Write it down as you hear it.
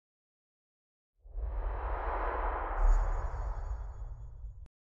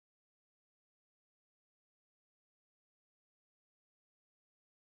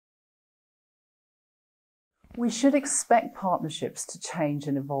We should expect partnerships to change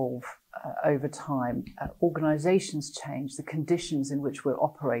and evolve over time. Organisations change, the conditions in which we're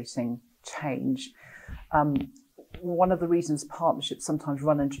operating change. One of the reasons partnerships sometimes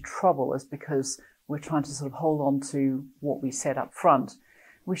run into trouble is because we're trying to sort of hold on to what we said up front.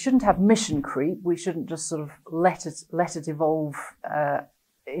 We shouldn't have mission creep. We shouldn't just sort of let it evolve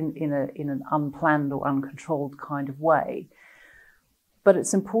in an unplanned or uncontrolled kind of way. But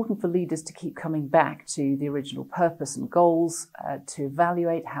it's important for leaders to keep coming back to the original purpose and goals, to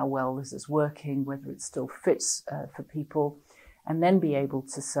evaluate how well this is working, whether it still fits for people, and then be able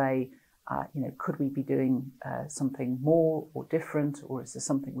to say, could we be doing something more or different, or is there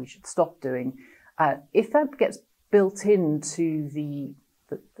something we should stop doing? If that gets built into the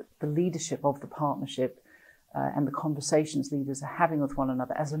leadership of the partnership and the conversations leaders are having with one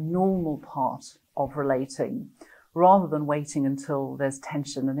another as a normal part of relating, rather than waiting until there's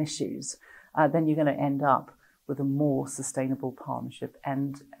tension and issues, then you're going to end up with a more sustainable partnership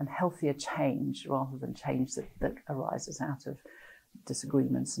and healthier change rather than change that arises out of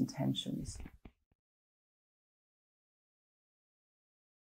disagreements and tensions.